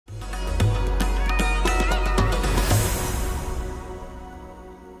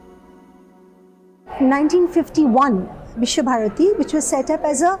1951, Visva-Bharati, which was set up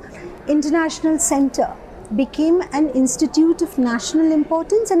as an international center, became an institute of national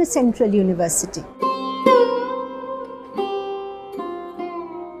importance and a central university.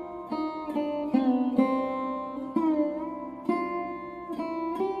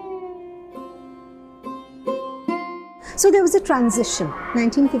 So there was a transition,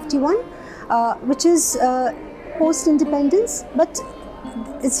 1951, which is post-independence, but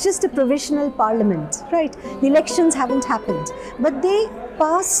it's just a provisional parliament, right? The elections haven't happened, but they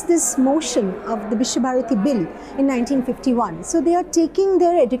passed this motion of the Visva-Bharati bill in 1951. So they are taking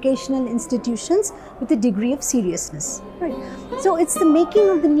their educational institutions with a degree of seriousness, right? So it's the making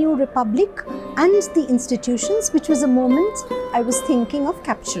of the new republic and the institutions, which was a moment I was thinking of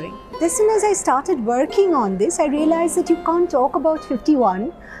capturing. As soon as I started working on this, I realized that you can't talk about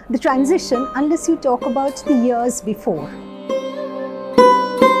 51, the transition, unless you talk about the years before.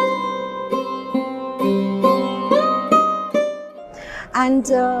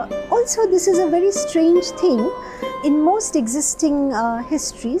 And also this is a very strange thing. In most existing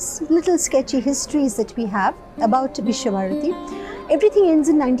histories, little sketchy histories that we have about Visva-Bharati, everything ends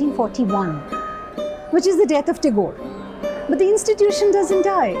in 1941, which is the death of Tagore. But the institution doesn't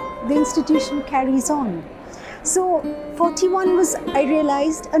die, the institution carries on. So 41 was, I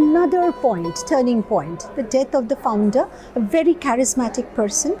realized, another point, turning point, the death of the founder, a very charismatic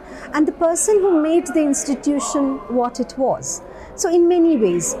person, and the person who made the institution what it was. So in many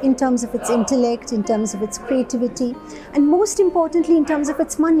ways, in terms of its intellect, in terms of its creativity, and most importantly in terms of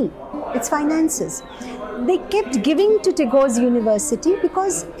its money, its finances. They kept giving to Tagore's university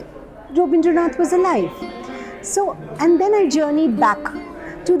because Rabindranath was alive. So, and then I journeyed back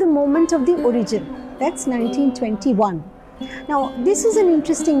to the moment of the origin, that's 1921. Now this is an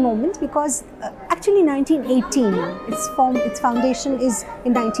interesting moment because actually 1918, its foundation is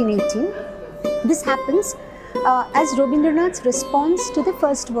in 1918. This happens as Rabindranath's response to the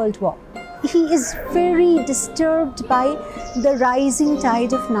First World War. He is very disturbed by the rising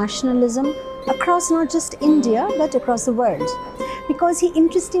tide of nationalism across not just India but across the world, because he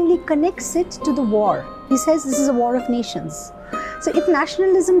interestingly connects it to the war. He says this is a war of nations. So if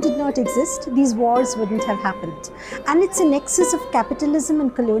nationalism did not exist, these wars wouldn't have happened. And it's a nexus of capitalism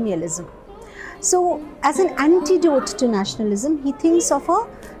and colonialism. So as an antidote to nationalism, he thinks of a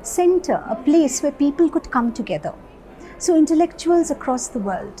center, a place where people could come together. So intellectuals across the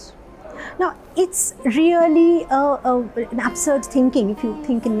world. Now it's really an absurd thinking, if you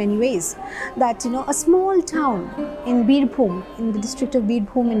think in many ways, that a small town in Birbhum, in the district of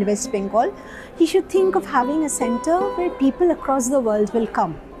Birbhum in West Bengal, he should think of having a center where people across the world will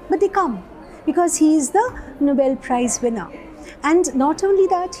come. But they come because he is the Nobel Prize winner. And not only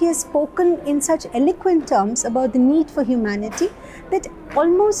that, he has spoken in such eloquent terms about the need for humanity that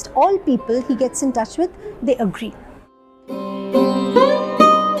almost all people he gets in touch with, they agree.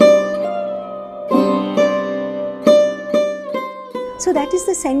 So that is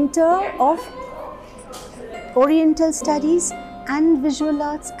the center of Oriental studies and visual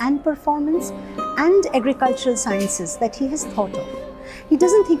arts and performance and agricultural sciences that he has thought of. He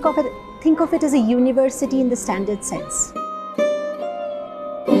doesn't think of it as a university in the standard sense.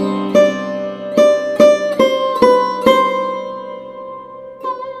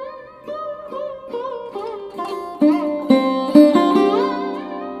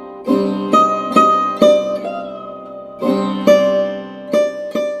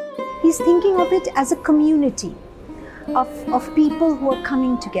 He's thinking of it as a community of people who are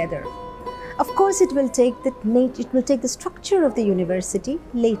coming together. Of course, it will take the structure of the university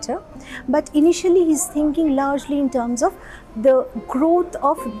later, but initially he's thinking largely in terms of the growth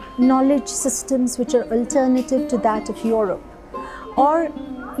of knowledge systems which are alternative to that of Europe, or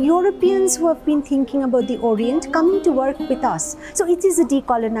Europeans who have been thinking about the Orient coming to work with us. So it is a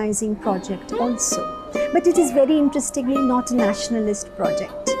decolonizing project also, but it is very interestingly not a nationalist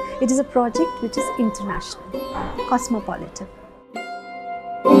project. It is a project which is international, cosmopolitan.